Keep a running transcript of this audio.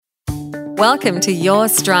Welcome to Your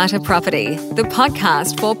Strata Property, the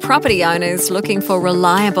podcast for property owners looking for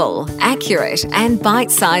reliable, accurate, and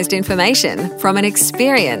bite-sized information from an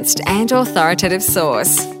experienced and authoritative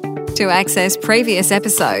source. To access previous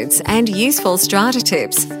episodes and useful strata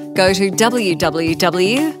tips, go to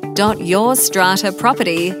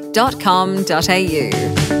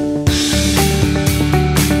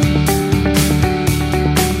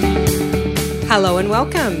Hello and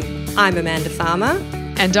welcome. I'm Amanda Farmer.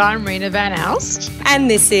 And I'm Reena Van Alst. And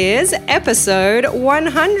this is episode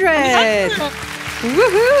 100.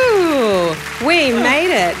 Woohoo! We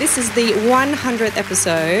made it. This is the 100th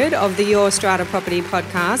episode of the Your Strata Property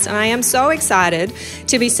podcast, and I am so excited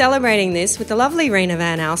to be celebrating this with the lovely Reena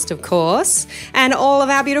Van Alst, of course, and all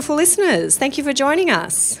of our beautiful listeners. Thank you for joining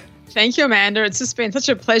us. Thank you, Amanda. It's just been such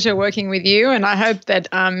a pleasure working with you, and I hope that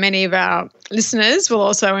many of our listeners will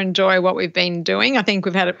also enjoy what we've been doing. I think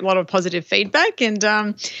we've had a lot of positive feedback, and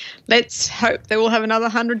let's hope that we'll have another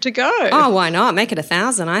 100 to go. Oh, why not? Make it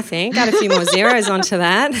 1,000, I think. Add a few more zeros onto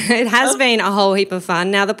that. It has been a whole heap of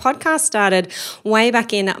fun. Now, the podcast started way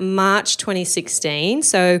back in March 2016,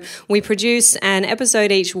 so we produce an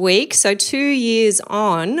episode each week. So 2 years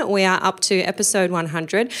on, we are up to episode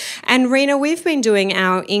 100. And Reena, we've been doing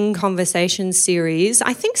our In Conversation series,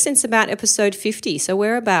 I think since about episode 50. So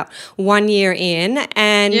we're about 1 year in,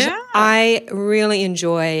 and I really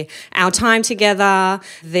enjoy our time together,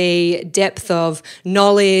 the depth of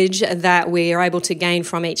knowledge that we are able to gain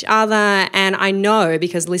from each other. And I know,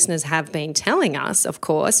 because listeners have been telling us, of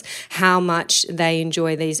course, how much they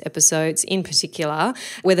enjoy these episodes in particular,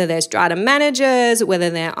 whether they're strata managers,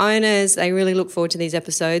 whether they're owners, they really look forward to these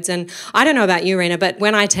episodes. And I don't know about you, Reena, but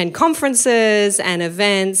when I attend conferences and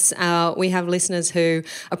events, we have listeners who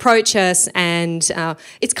approach us, and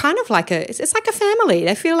it's kind of like it's like a family.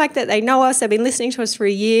 They feel like that they know us. They've been listening to us for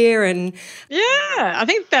a year, and I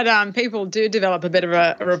think that people do develop a bit of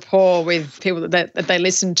a rapport with people that they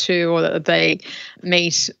listen to or that they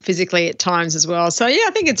meet physically at times as well. So I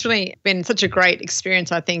think it's really been such a great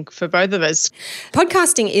experience, I think, for both of us.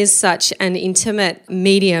 Podcasting is such an intimate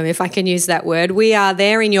medium, if I can use that word. We are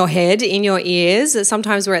there in your head, in your ears.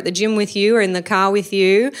 Sometimes we're at the gym with you or in the car with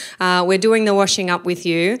you. We're doing the washing up with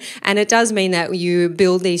you, and it does mean that you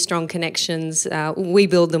build these strong connections. We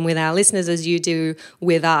build them with our listeners as you do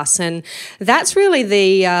with us, and that's really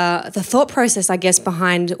the thought process, I guess,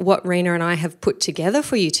 behind what Reena and I have put together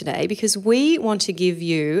for you today, because we want to give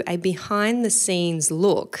you a behind-the-scenes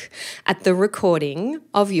look at the recording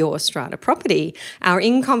of Your Strata Property. Our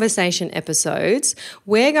In Conversation episodes,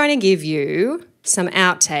 we're going to give you some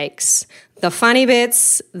outtakes, the funny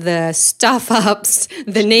bits, the stuff-ups,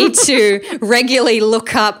 the need to regularly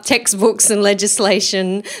look up textbooks and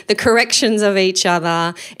legislation, the corrections of each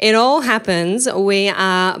other. It all happens. We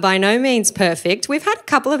are by no means perfect. We've had a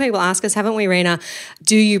couple of people ask us, haven't we, Reena,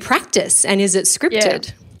 do you practice and is it scripted?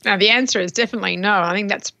 Yeah. Now, the answer is definitely no. I think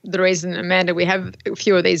that's the reason, Amanda, we have a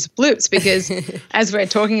few of these bloops, because as we're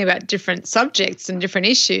talking about different subjects and different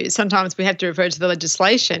issues, sometimes we have to refer to the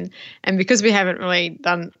legislation. And because we haven't really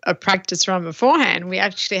done a practice run beforehand, we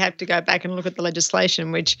actually have to go back and look at the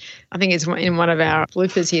legislation, which I think is in one of our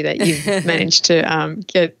bloopers here that you've managed to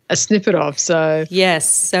get a snippet of. So yes,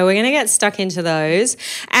 so we're going to get stuck into those.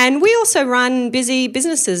 And we also run busy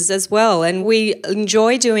businesses as well, and we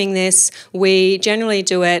enjoy doing this. We generally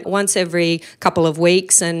do it once every couple of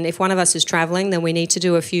weeks, and if one of us is traveling, then we need to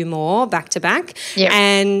do a few more back to back. Yep.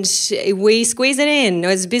 And we squeeze it in.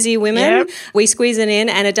 As busy women, we squeeze it in,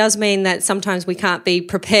 and it does mean that sometimes we can't be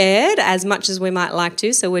prepared as much as we might like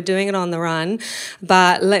to, so we're doing it on the run.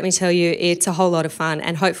 But let me tell you, it's a whole lot of fun,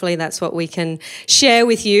 and hopefully that's what we can share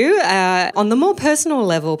with you on the more personal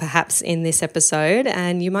level, perhaps, in this episode,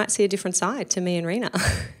 and you might see a different side to me and Reena.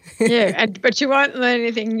 But you won't learn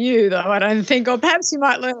anything new, though, I don't think. Or perhaps you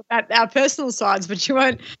might learn about our personal sides, but you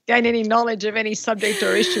won't gain any knowledge of any subject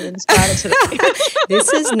or issue in strata today.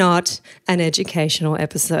 This is not an educational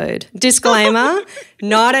episode. Disclaimer,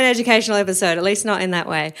 not an educational episode, at least not in that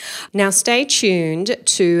way. Now, stay tuned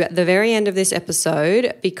to the very end of this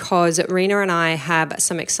episode, because Reena and I have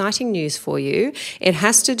some exciting news for you. It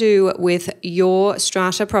has to do with Your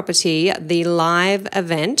Strata Property, the live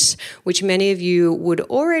event, which many of you would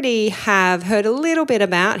already have heard a little bit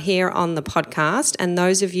about here on the podcast, and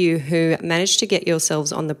those of you who managed to get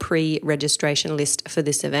yourselves on the pre-registration list for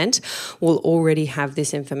this event will already have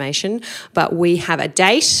this information. But we have a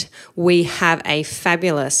date, we have a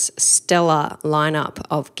fabulous, stellar lineup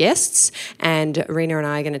of guests, and Reena and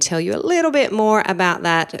I are going to tell you a little bit more about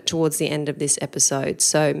that towards the end of this episode,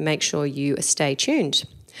 so make sure you stay tuned.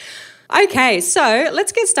 Okay, so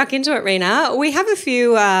let's get stuck into it, Reena. We have a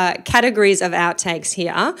few categories of outtakes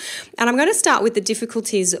here, and I'm going to start with the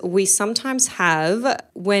difficulties we sometimes have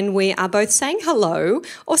when we are both saying hello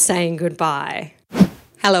or saying goodbye.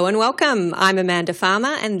 Hello and welcome. I'm Amanda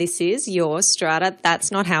Farmer, and this is your Strata.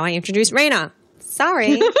 That's not how I introduce Reena.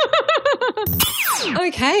 Sorry.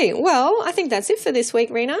 Okay, well, I think that's it for this week,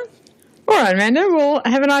 Reena. All right, Amanda. Well,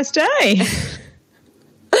 have a nice day.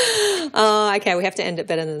 Oh, okay, we have to end it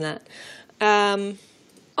better than that.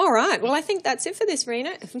 All right, well, I think that's it for this,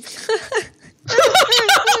 Reena.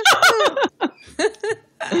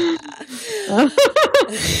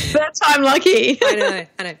 That's I'm lucky. I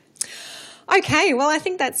know. Okay, well, I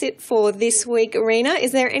think that's it for this week, Reena.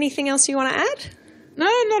 Is there anything else you want to add? No,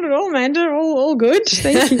 not at all, Amanda. All good.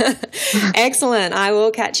 Thank you. Excellent. I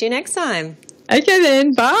will catch you next time. Okay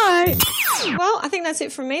then. Bye. Well, I think that's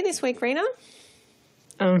it from me this week, Reena.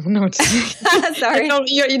 Oh, no. Sorry.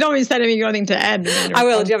 You don't want me to say to me you got anything to add, Amanda. I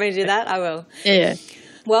will. Do you want me to do that? I will. Yeah.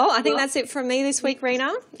 Well, I think that's it from me this week,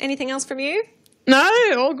 Reena. Anything else from you? No,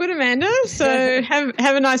 all good, Amanda. So have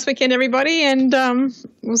a nice weekend, everybody, and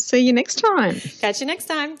we'll see you next time. Catch you next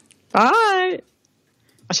time. Bye.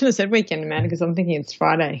 I should have said weekend, Amanda, because I'm thinking it's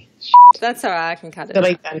Friday. That's all right. I can cut it.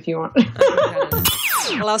 Delete that if you want.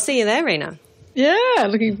 Well, I'll see you there, Reena. Yeah,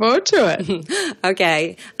 looking forward to it.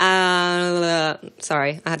 Okay.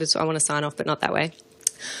 Sorry, I want to sign off, but not that way.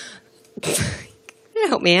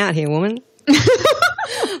 Help me out here, woman.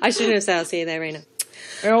 I shouldn't have said I'll see you there, Reena.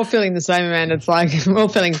 We're all feeling the same, Amanda. It's like we're all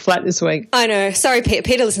feeling flat this week. I know. Sorry, Peter.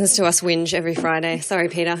 Peter listens to us whinge every Friday. Sorry,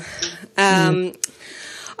 Peter.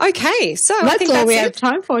 Okay, so I think all that's we it. have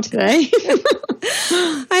time for today.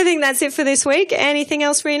 I think that's it for this week. Anything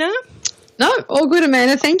else, Reena? No, all good,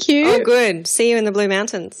 Amanda. Thank you. Oh, good. See you in the Blue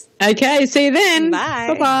Mountains. Okay, see you then.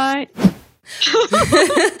 Bye. Bye-bye.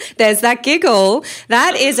 There's that giggle.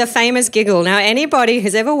 That is a famous giggle. Now, anybody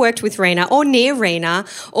who's ever worked with Reena or near Reena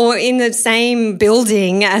or in the same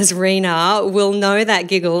building as Reena will know that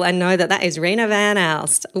giggle and know that that is Reena Van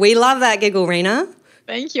Alst. We love that giggle, Reena.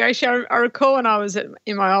 Thank you. Actually, I recall when I was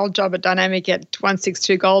in my old job at Dynamic at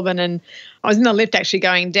 162 Goulburn, and I was in the lift actually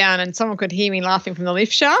going down, and someone could hear me laughing from the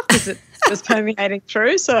lift shaft because it was permeating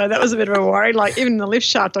through. So that was a bit of a worry. Like even in the lift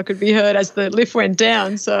shaft, I could be heard as the lift went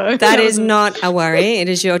down. So that is not a worry. It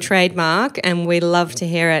is your trademark, and we love to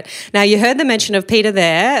hear it. Now, you heard the mention of Peter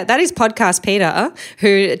there. That is Podcast Peter,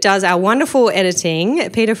 who does our wonderful editing.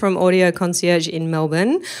 Peter from Audio Concierge in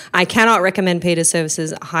Melbourne. I cannot recommend Peter's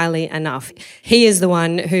services highly enough. He is the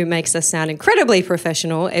one who makes us sound incredibly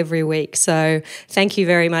professional every week. So thank you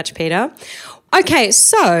very much, Peter. Okay,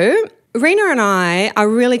 so Reena and I are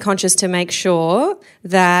really conscious to make sure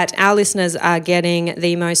that our listeners are getting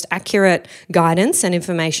the most accurate guidance and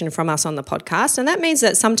information from us on the podcast. And that means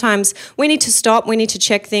that sometimes we need to stop, we need to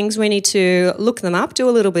check things, we need to look them up, do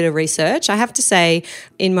a little bit of research. I have to say,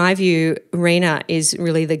 in my view, Reena is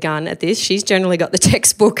really the gun at this. She's generally got the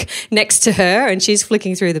textbook next to her and she's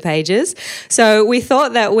flicking through the pages. So we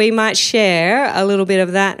thought that we might share a little bit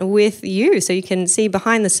of that with you so you can see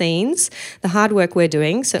behind the scenes the hard work we're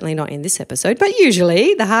doing, certainly not in this episode, but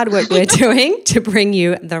usually the hard work we're doing to bring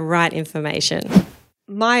you the right information.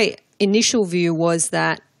 My initial view was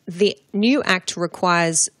that the new Act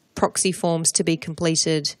requires proxy forms to be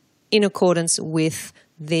completed in accordance with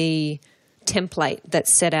the template that's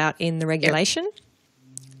set out in the regulation. Yep.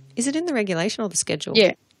 Is it in the regulation or the schedule?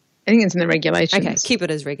 Yeah, I think it's in the regulations. Okay, keep it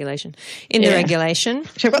as regulation. In the regulation.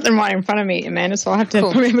 I've got them right in front of me, Amanda, so I'll have to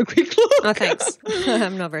probably have a quick look. Oh, thanks.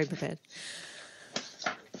 I'm not very prepared.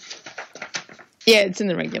 Yeah, it's in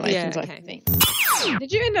the regulations, I think.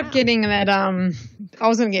 Did you end up getting that, I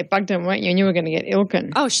was going to get bugged in, weren't you? And you were going to get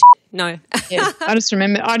Ilkin. Oh, no. Yeah, I just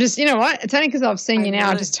remember, you know what? It's only because I've seen you now,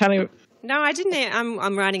 I just tell you. No, I didn't.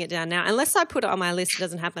 I'm writing it down now. Unless I put it on my list, it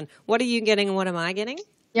doesn't happen. What are you getting and what am I getting?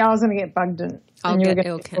 Yeah, I was going to get bugged in. I'll get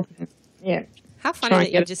Ilkin. Yeah. How funny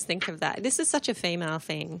that you just think of that. This is such a female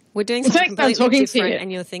thing. We're doing something completely different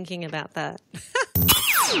and you're thinking about that.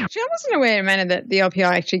 Actually, I wasn't aware, Amanda, that the LPI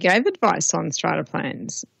actually gave advice on strata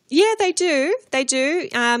plans. Yeah, they do. They do.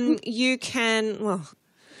 You can,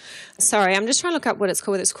 sorry, I'm just trying to look up what it's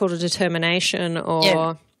called. It's called a determination or...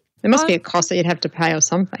 Yeah. There must be a cost that you'd have to pay or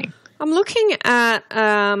something. I'm looking at,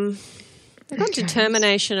 they've got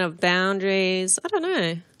determination of boundaries. I don't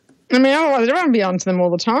know. I mean, otherwise everyone will be on to them all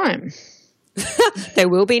the time. They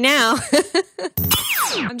will be now.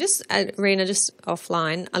 I'm just, Reena, just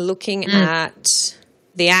offline, looking at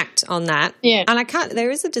the Act on that. Yeah. And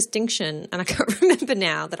there is a distinction, and I can't remember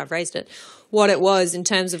now that I've raised it, what it was in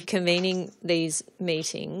terms of convening these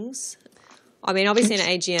meetings. I mean, obviously an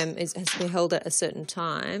AGM has to be held at a certain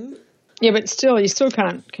time. Yeah, but still, you still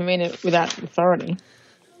can't convene it without authority.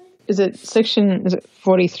 Is it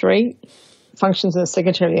 43? Functions as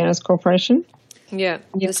Secretary of the Owners Corporation? Yeah.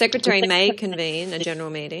 The Secretary may convene a general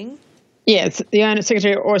meeting. Yeah, it's the owner,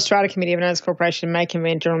 Secretary or Strata Committee of an Owners Corporation may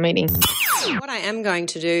convene a general meeting. What I am going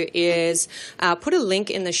to do is put a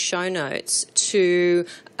link in the show notes to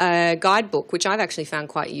a guidebook, which I've actually found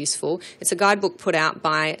quite useful. It's a guidebook put out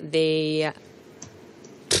by the,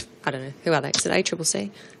 I don't know, who are they? Is it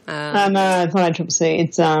ACCC? No, it's not ACCC.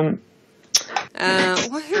 It's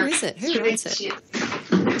who is it? Who runs it?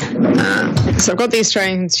 So I've got the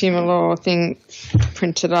Australian consumer law thing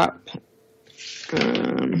printed up.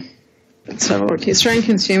 Let's have a look. Australian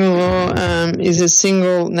consumer law is a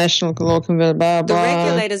single national law converter. Blah blah. The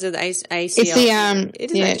regulators of the ACL. It's the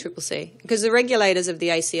it is ACCC because the regulators of the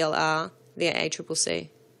ACL are the ACCC.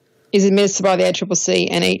 Is administered by the ACCC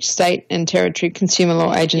and each state and territory consumer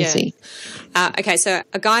law agency. Yeah. Okay, so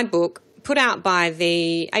a guidebook put out by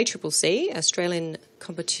the ACCC, Australian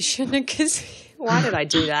Competition. Because why did I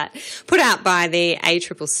do that? Put out by the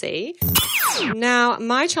ACCC. Now,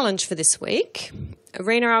 my challenge for this week,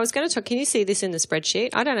 Reena, I was going to talk. Can you see this in the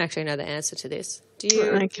spreadsheet? I don't actually know the answer to this. Do you?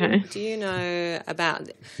 Okay. Do you know about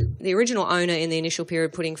the original owner in the initial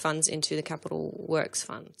period putting funds into the Capital Works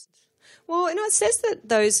Fund? Well, it says that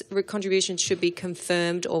those contributions should be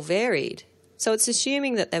confirmed or varied. So it's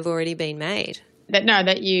assuming that they've already been made.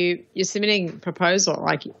 That you're submitting a proposal,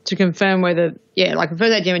 like to confirm whether, like the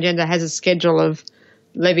first AGM agenda has a schedule of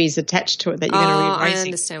levies attached to it that you're going to be raising. I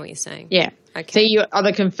understand what you're saying. Yeah. Okay. So you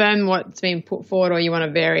either confirm what's being put forward or you want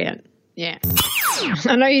to vary it. Yeah.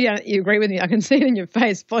 I know you agree with me. I can see it in your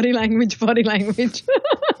face. Body language.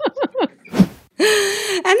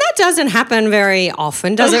 And that doesn't happen very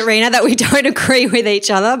often, does it, Reena, that we don't agree with each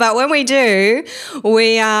other? But when we do,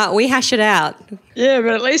 we hash it out. Yeah, but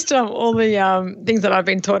at least all the things that I've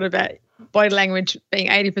been taught about body language being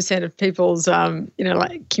 80% of people's,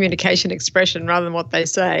 like communication expression rather than what they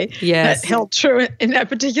say. Yes. That held true in that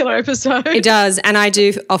particular episode. It does, and I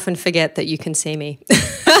do often forget that you can see me.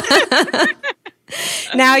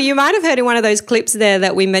 Now, you might have heard in one of those clips there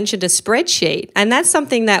that we mentioned a spreadsheet, and that's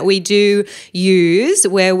something that we do use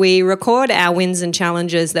where we record our wins and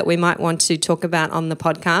challenges that we might want to talk about on the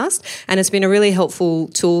podcast, and it's been a really helpful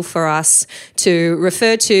tool for us to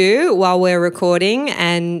refer to while we're recording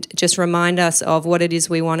and just remind us of what it is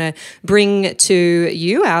we want to bring to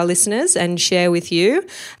you, our listeners, and share with you.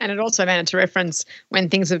 And it also meant to reference when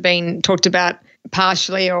things have been talked about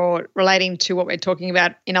partially or relating to what we're talking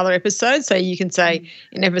about in other episodes. So you can say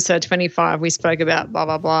in episode 25 we spoke about blah,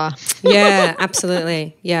 blah, blah. Yeah,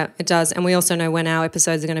 absolutely. Yeah, it does. And we also know when our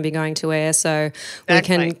episodes are going to be going to air, so we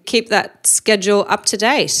can keep that schedule up to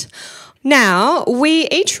date. Now, we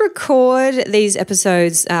each record these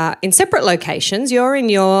episodes in separate locations. You're in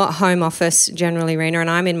your home office generally, Reena, and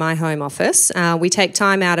I'm in my home office. We take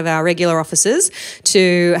time out of our regular offices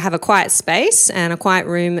to have a quiet space and a quiet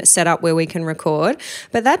room set up where we can record.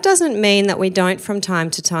 But that doesn't mean that we don't from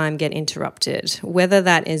time to time get interrupted, whether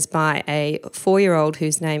that is by a 4-year-old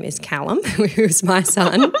whose name is Callum, who's my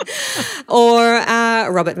son, or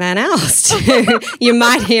Robert Van Alst, who you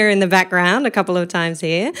might hear in the background a couple of times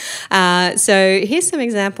here. So here's some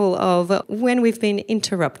example of when we've been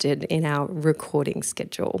interrupted in our recording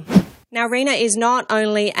schedule. Now, Reena is not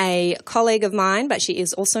only a colleague of mine, but she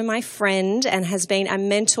is also my friend and has been a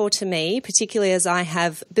mentor to me, particularly as I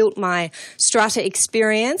have built my Strata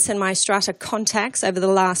experience and my Strata contacts over the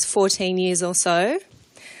last 14 years or so.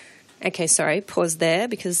 Okay, sorry, pause there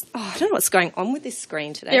because I don't know what's going on with this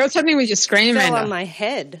screen today. Yeah, what's happening with your screen, Amanda? It fell on my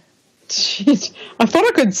head. Jeez. I thought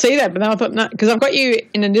I could see that, but then I thought no, because I've got you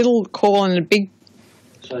in a little call and a big.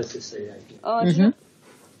 Close to see that. Oh,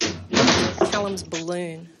 Callum's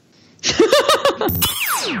balloon.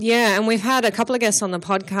 Yeah, and we've had a couple of guests on the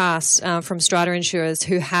podcast from Strata Insurers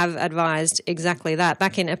who have advised exactly that.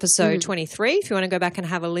 Back in episode 23, if you want to go back and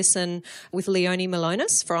have a listen with Leonie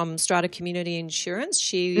Malonis from Strata Community Insurance,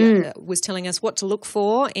 she was telling us what to look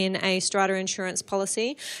for in a Strata insurance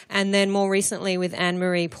policy. And then more recently with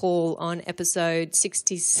Anne-Marie Paul on episode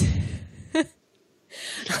 60. Is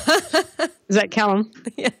that Callum?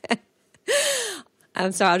 Yeah.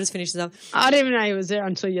 I'm sorry, I'll just finish this off. I didn't even know he was there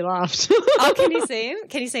until you laughed. Oh, can you see him?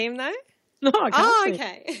 Can you see him though? No, I can't see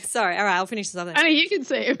okay. Sorry. All right, I'll finish this off then. Only you can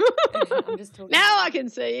see him. I'm just talking. Now I can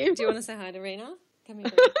see him. Do you want to say hi to Reena? Come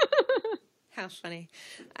here. How funny.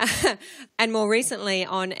 And more recently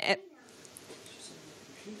on...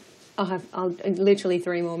 I'll literally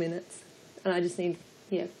 3 more minutes. And I just need...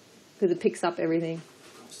 Yeah, because it picks up everything.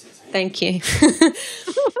 Thank you.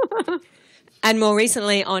 And more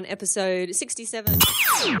recently on episode 67,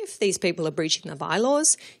 if these people are breaching the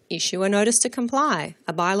bylaws, issue a notice to comply,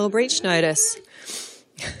 a bylaw breach notice.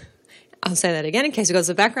 I'll say that again in case you've got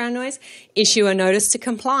some background noise. Issue a notice to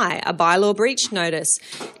comply, a bylaw breach notice.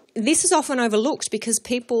 This is often overlooked because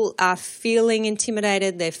people are feeling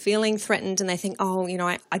intimidated, they're feeling threatened, and they think, oh,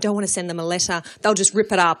 I don't want to send them a letter. They'll just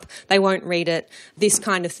rip it up. They won't read it. This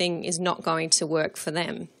kind of thing is not going to work for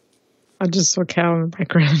them. I just saw Cal in the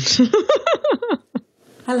background.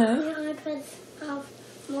 Hello. My iPad's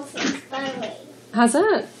more things battery. Has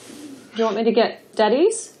it? Do you want me to get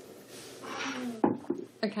Daddy's?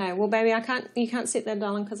 Okay, well, baby, you can't sit there,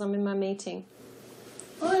 darling, because I'm in my meeting.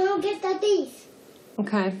 Oh, I'll get Daddy's.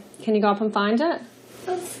 Okay, can you go up and find it?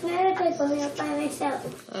 I'm scared of going up by myself.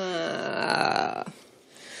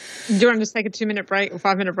 Do you want to just take a 2-minute break or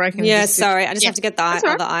 5-minute break? And Sorry, I just have to get the That's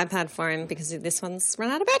all other iPad for him because this one's run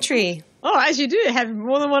out of battery. Oh, as you do, have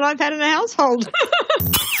more than one iPad in the household.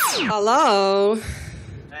 Hello.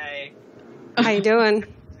 Hey. How you doing?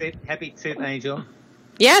 Happy tip, Angel.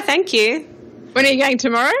 Yeah, thank you. When are you going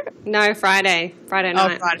tomorrow? No, Friday night.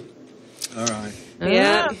 Oh, Friday. All right.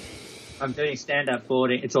 Yeah. I'm doing stand-up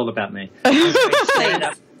boarding. It's all about me.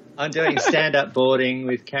 I'm doing stand-up boarding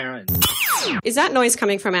with Karen. Is that noise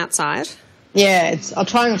coming from outside? Yeah, I'll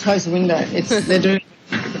try and close the window. They're doing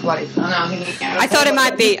the bloody. Oh, no, I thought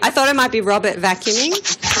it might be Robert vacuuming.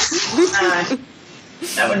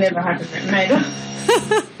 That would never happen, mate.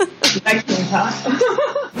 Vacuum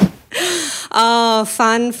part. Oh,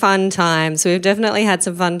 fun times. We've definitely had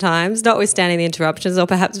some fun times, notwithstanding the interruptions, or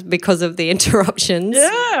perhaps because of the interruptions.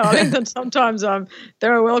 Yeah, I think that sometimes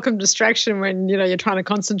they're a welcome distraction when, you're trying to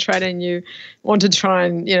concentrate and you want to try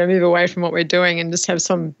and, move away from what we're doing and just have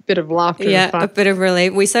some bit of laughter and fun. A bit of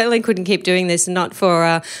relief. We certainly couldn't keep doing this, not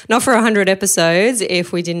for 100 episodes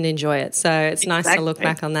if we didn't enjoy it. So it's nice to look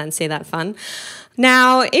back on that and see that fun.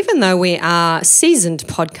 Now, even though we are seasoned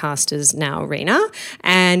podcasters now, Reena,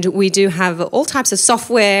 and we do have all types of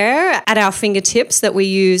software at our fingertips that we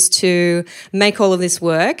use to make all of this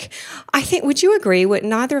work, I think, would you agree,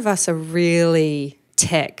 neither of us are really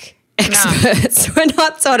tech experts? No. We're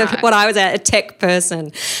not sort of what I was a tech person.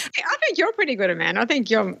 I think you're pretty good, Amanda. I think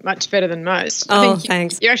you're much better than most.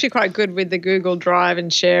 Thanks. You're actually quite good with the Google Drive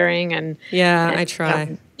and sharing. I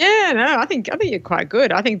try. I think you're quite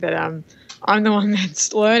good. I think that I'm the one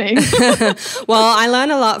that's learning. Well, I learn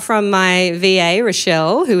a lot from my VA,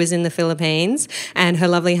 Rochelle, who is in the Philippines, and her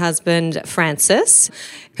lovely husband, Francis,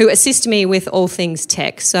 who assist me with all things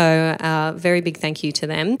tech. So very big thank you to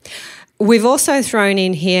them. We've also thrown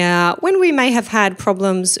in here when we may have had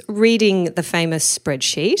problems reading the famous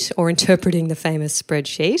spreadsheet or interpreting the famous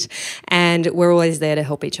spreadsheet, and we're always there to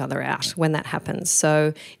help each other out when that happens.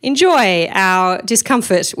 So enjoy our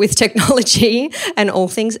discomfort with technology and all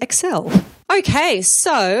things Excel. Okay,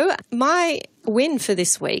 so my win for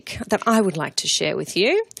this week that I would like to share with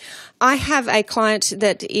you. I have a client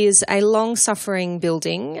that is a long-suffering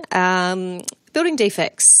building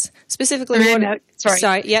defects, specifically.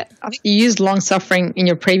 Sorry, yeah. I think you used long-suffering in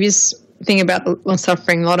your previous thing about the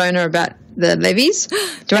long-suffering lot owner about the levies. Do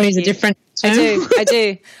you want to use a different term? I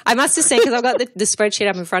do. I must have seen, because I've got the spreadsheet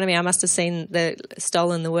up in front of me, I must have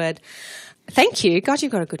stolen the word. Thank you. God,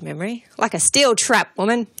 you've got a good memory. Like a steel trap,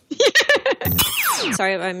 woman.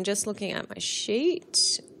 Sorry, I'm just looking at my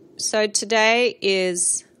sheet. So today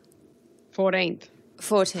is 14th.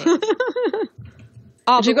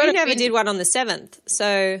 Oh, but we never did one on the 7th.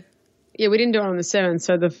 So yeah, we didn't do it on the 7th.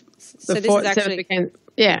 So the this is actually 7th became,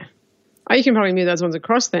 yeah. Oh, you can probably move those ones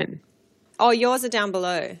across then. Oh, yours are down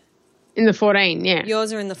below. In the 14, yeah.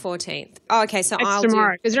 Yours are in the 14th. Oh, okay. So I'll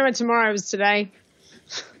tomorrow. Because remember, tomorrow was today.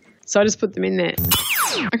 So I just put them in there.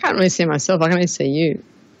 I can't really see myself. I can only see you.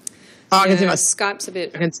 Oh, I can see myself.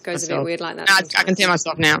 Skype's goes a bit weird like that. No, I can see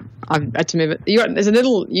myself now. I've had to move it. There's a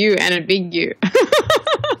little you and a big you.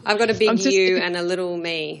 I've got a big you and a little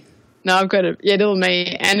me. No, I've got a little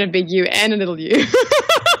me and a big you and a little you.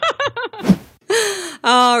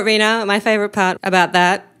 Oh, Reena, my favourite part about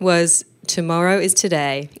that was tomorrow is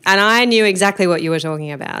today. And I knew exactly what you were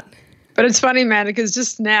talking about. But it's funny, man, because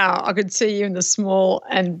just now I could see you in the small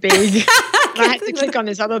and big. I had to click on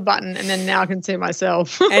this other button, and then now I can see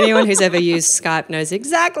myself. Anyone who's ever used Skype knows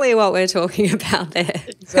exactly what we're talking about there.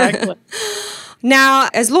 Exactly. Now,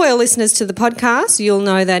 as loyal listeners to the podcast, you'll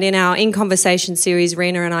know that in our In Conversation series,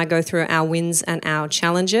 Reena and I go through our wins and our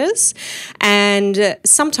challenges. And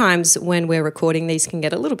sometimes when we're recording, these can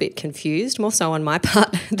get a little bit confused, more so on my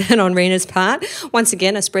part than on Reena's part. Once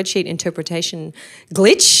again, a spreadsheet interpretation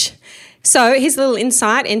glitch. So here's a little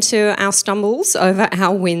insight into our stumbles over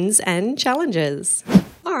our wins and challenges.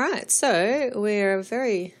 All right, so we're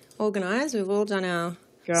very organised. We've all done our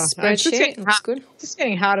Gosh, spreadsheet. Looks good. It's just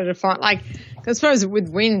getting harder to find. Like, I suppose with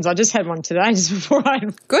wins, I just had one today just before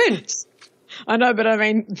Good. I know, but I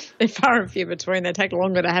mean, they're far and few between. They take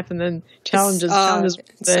longer to happen than challenges.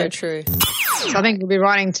 It's so true. So I think we'll be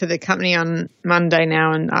writing to the company on Monday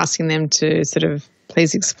now and asking them to sort of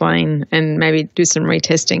please explain and maybe do some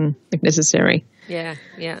retesting if necessary. Yeah,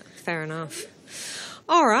 fair enough.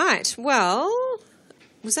 All right. Well,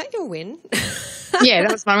 was that your win? Yeah,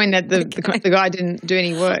 that was my win, that the guy didn't do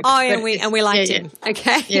any work. Oh, yeah, and we liked him. Yeah.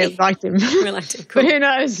 Okay. Yeah, we liked him. We liked him. Cool. But who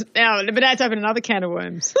knows? Now, but that's opened another can of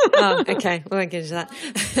worms. Oh, okay. We won't get into that.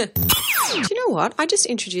 Do you know what? I just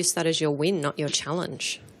introduced that as your win, not your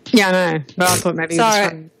challenge. Yeah, I know. But I thought maybe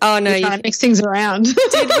Sorry. trying to mix things around.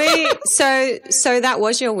 Did we? So that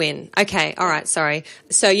was your win. Okay. All right. Sorry.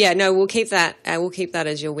 So yeah, no, we'll keep that. We'll keep that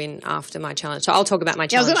as your win after my challenge. So I'll talk about my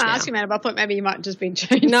challenge. I was going to now. ask you, man, but I thought maybe you might just be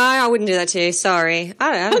changed. No, I wouldn't do that to you. Sorry.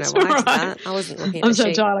 I don't know why I did that. I wasn't looking at I'm the so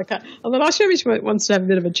sheet. tired. I thought, I sure she wants to have a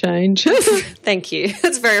bit of a change. Thank you.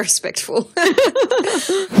 That's very respectful.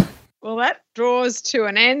 Well, that draws to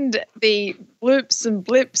an end the bloops and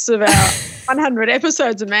blips of our 100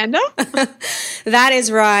 episodes, Amanda. That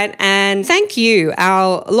is right. And thank you,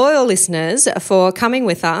 our loyal listeners, for coming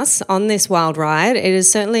with us on this wild ride. It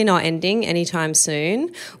is certainly not ending anytime soon.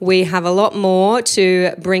 We have a lot more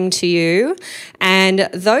to bring to you. And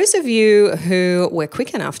those of you who were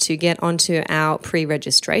quick enough to get onto our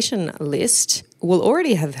pre-registration list will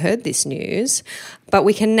already have heard this news, but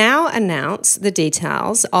we can now announce the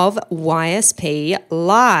details of YSP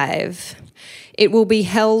Live. It will be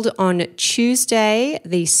held on Tuesday,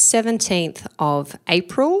 the 17th of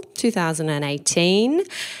April 2018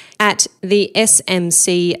 at the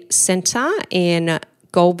SMC Centre in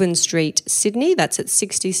Goulburn Street, Sydney. That's at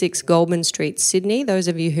 66 Goulburn Street, Sydney. Those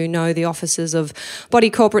of you who know the offices of Body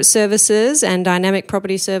Corporate Services and Dynamic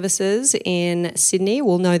Property Services in Sydney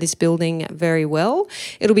will know this building very well.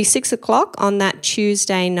 It'll be 6 o'clock on that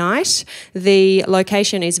Tuesday night. The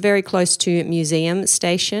location is very close to Museum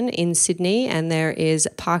Station in Sydney, and there is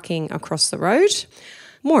parking across the road.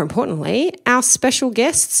 More importantly, our special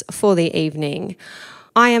guests for the evening.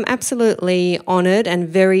 I am absolutely honoured and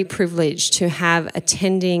very privileged to have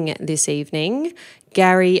attending this evening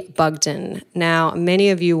Gary Bugden. Now, many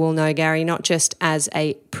of you will know Gary not just as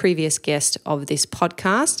a previous guest of this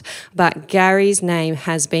podcast, but Gary's name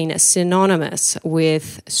has been synonymous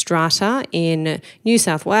with strata in New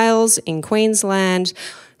South Wales, in Queensland,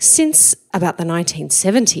 since about the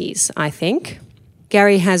 1970s, I think.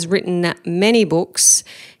 Gary has written many books.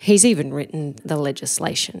 He's even written the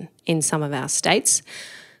legislation in some of our states.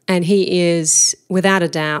 And he is, without a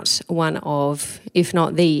doubt, one of, if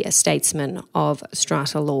not the statesman of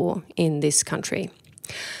strata law in this country.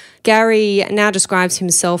 Gary now describes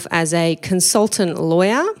himself as a consultant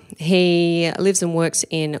lawyer. He lives and works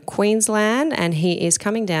in Queensland, and he is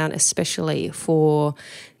coming down especially for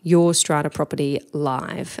Your Strata Property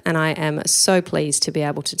Live. And I am so pleased to be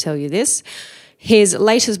able to tell you this. His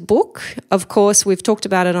latest book, of course, we've talked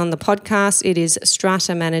about it on the podcast. It is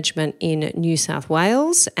Strata Management in New South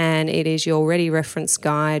Wales, and it is your ready reference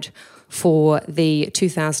guide for the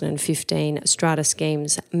 2015 Strata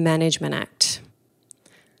Schemes Management Act.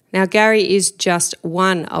 Now, Gary is just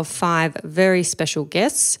one of 5 very special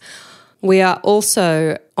guests. We are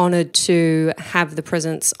also honoured to have the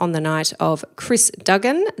presence on the night of Chris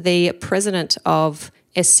Duggan, the president of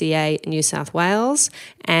SCA New South Wales,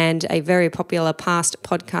 and a very popular past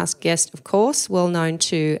podcast guest, of course, well known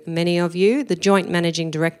to many of you, the Joint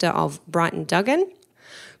Managing Director of Brighton Duggan.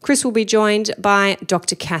 Chris will be joined by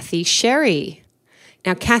Dr. Kathy Sherry.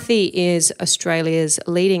 Now, Kathy is Australia's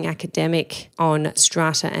leading academic on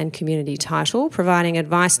strata and community title, providing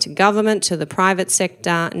advice to government, to the private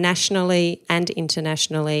sector, nationally and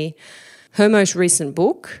internationally. Her most recent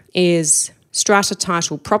book is Strata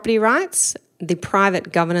Title Property Rights, the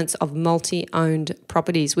private governance of multi-owned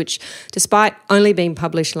properties, which, despite only being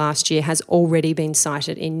published last year, has already been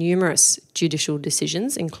cited in numerous judicial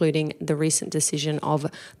decisions, including the recent decision of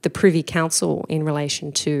the Privy Council in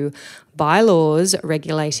relation to bylaws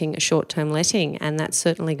regulating short-term letting. And that's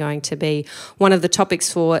certainly going to be one of the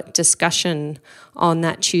topics for discussion on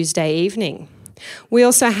that Tuesday evening. We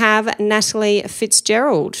also have Natalie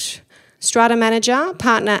Fitzgerald, Strata Manager,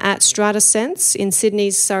 partner at Strata Sense in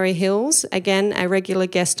Sydney's Surrey Hills. Again, a regular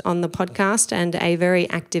guest on the podcast and a very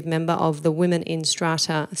active member of the Women in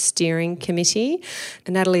Strata Steering Committee.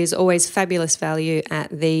 And Natalie is always fabulous value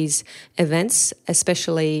at these events,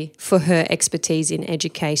 especially for her expertise in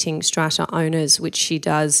educating strata owners, which she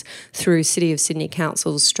does through City of Sydney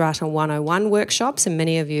Council's Strata 101 workshops. And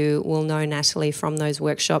many of you will know Natalie from those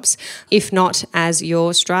workshops, if not as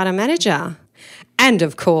your strata manager. And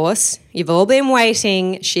of course, you've all been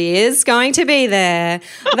waiting. She is going to be there,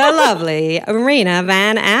 the lovely Reena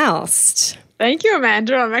Van Alst. Thank you,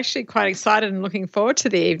 Amanda. I'm actually quite excited and looking forward to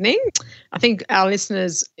the evening. I think our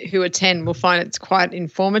listeners who attend will find it's quite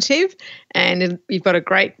informative, and you've got a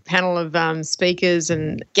great panel of speakers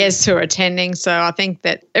and guests who are attending. So I think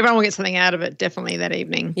that everyone will get something out of it definitely that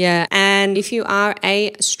evening. Yeah, and if you are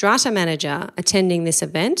a strata manager attending this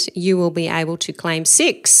event, you will be able to claim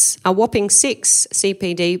a whopping 6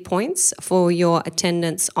 CPD points for your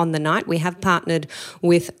attendance on the night. We have partnered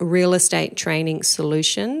with Real Estate Training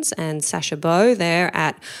Solutions, and Sasha Bowe there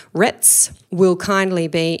at RETS will kindly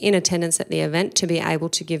be in attendance at the event to be able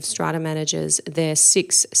to give strata managers their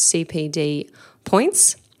 6 CPD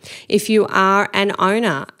points. If you are an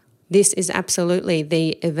owner, this is absolutely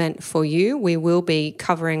the event for you. We will be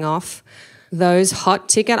covering off those hot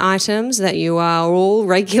ticket items that you are all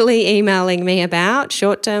regularly emailing me about: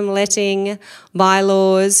 short-term letting,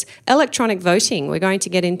 bylaws, electronic voting. We're going to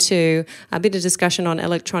get into a bit of discussion on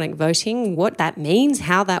electronic voting, what that means,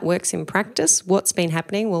 how that works in practice, what's been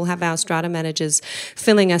happening. We'll have our strata managers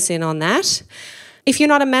filling us in on that. If you're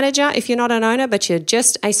not a manager, if you're not an owner, but you're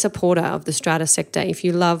just a supporter of the strata sector, if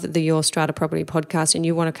you love the Your Strata Property podcast and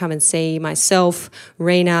you want to come and see myself,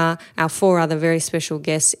 Reena, our 4 other very special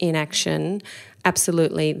guests in action,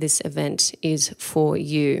 absolutely this event is for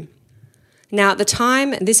you. Now, at the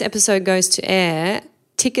time this episode goes to air,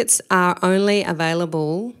 tickets are only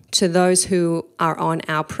available to those who are on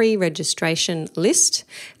our pre-registration list.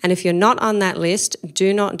 And if you're not on that list,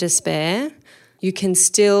 do not despair. You can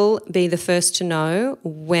still be the first to know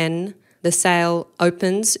when the sale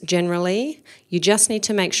opens generally. You just need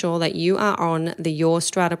to make sure that you are on the Your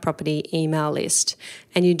Strata Property email list.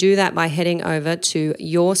 And you do that by heading over to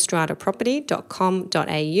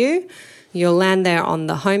yourstrataproperty.com.au. You'll land there on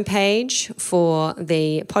the homepage for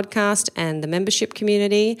the podcast and the membership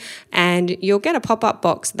community, and you'll get a pop-up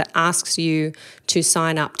box that asks you to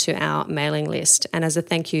sign up to our mailing list. And as a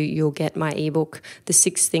thank you, you'll get my ebook, The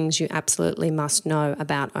 6 Things You Absolutely Must Know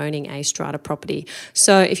About Owning a Strata Property.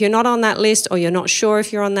 So if you're not on that list, or you're not sure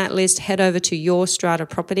if you're on that list, head over to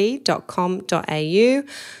yourstrataproperty.com.au.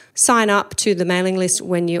 Sign up to the mailing list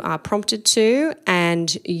when you are prompted to,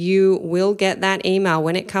 and you will get that email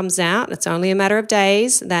when it comes out. It's only a matter of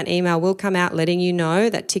days. That email will come out letting you know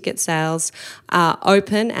that ticket sales are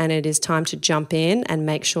open and it is time to jump in and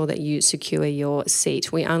make sure that you secure your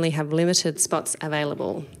seat. We only have limited spots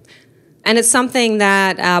available. And it's something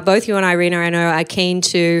that both you and I, Reena, I know are keen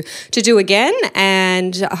to do again,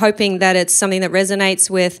 and hoping that it's something that resonates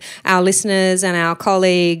with our listeners and our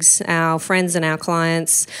colleagues, our friends and our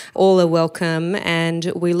clients. All are welcome,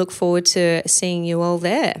 and we look forward to seeing you all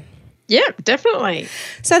there. Yeah, definitely.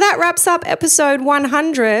 So that wraps up episode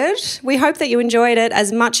 100. We hope that you enjoyed it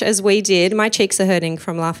as much as we did. My cheeks are hurting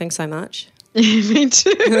from laughing so much. Me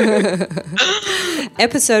too.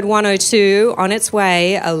 Episode 102 on its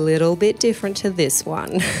way, a little bit different to this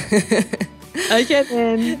one. Okay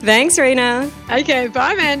then. Thanks, Reena. Okay,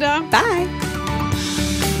 bye, Amanda. Bye.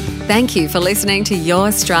 Thank you for listening to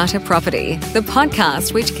Your Strata Property, the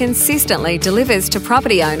podcast which consistently delivers to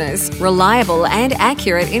property owners reliable and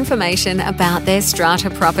accurate information about their strata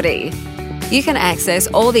property. You can access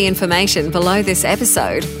all the information below this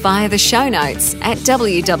episode via the show notes at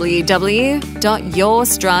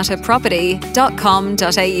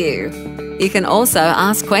www.yourstrataproperty.com.au. You can also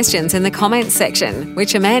ask questions in the comments section,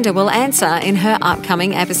 which Amanda will answer in her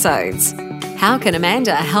upcoming episodes. How can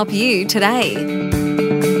Amanda help you today?